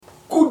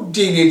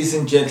Good day, ladies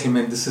and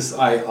gentlemen. This is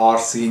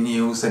IRC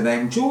News and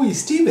I'm Joey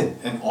Stephen,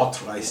 an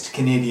authorized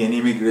Canadian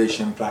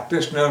immigration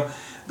practitioner,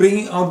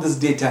 bringing out this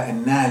data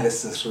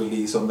analysis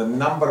release on the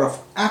number of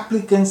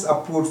applicants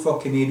approved for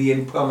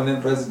Canadian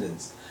permanent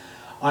residence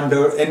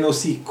under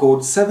NOC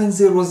code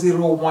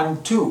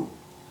 70012.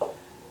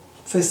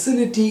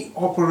 Facility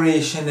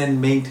Operation and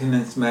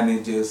Maintenance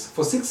Managers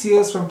for 6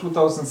 years from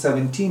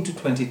 2017 to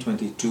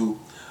 2022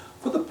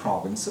 for the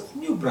province of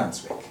New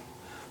Brunswick.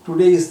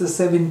 Today is the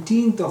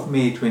 17th of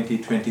May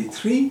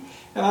 2023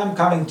 and I'm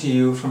coming to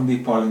you from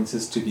the Paulin's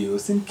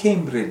Studios in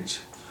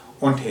Cambridge,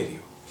 Ontario.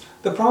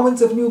 The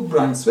province of New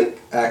Brunswick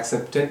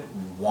accepted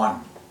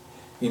one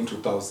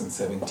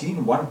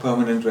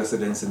permanent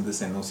residence in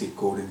this NOC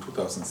code in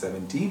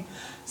 2017,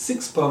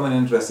 6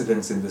 permanent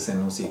residents in this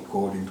NOC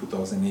code in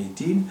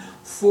 2018,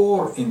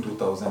 4 in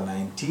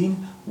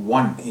 2019,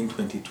 1 in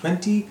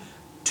 2020,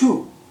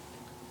 2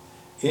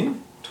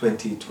 in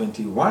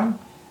 2021,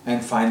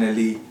 and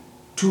finally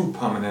 2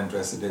 permanent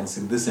residents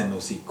in this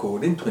NOC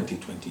code in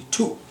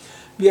 2022.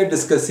 We are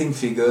discussing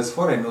figures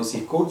for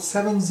NOC code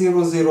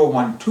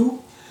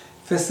 70012,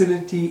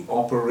 Facility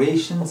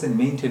Operations and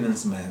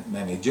Maintenance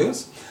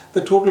Managers.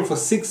 The total for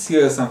 6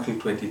 years until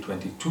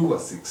 2022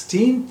 was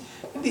 16,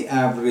 and the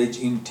average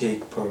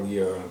intake per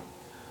year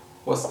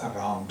was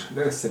around,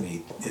 let us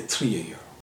say, 3 a year.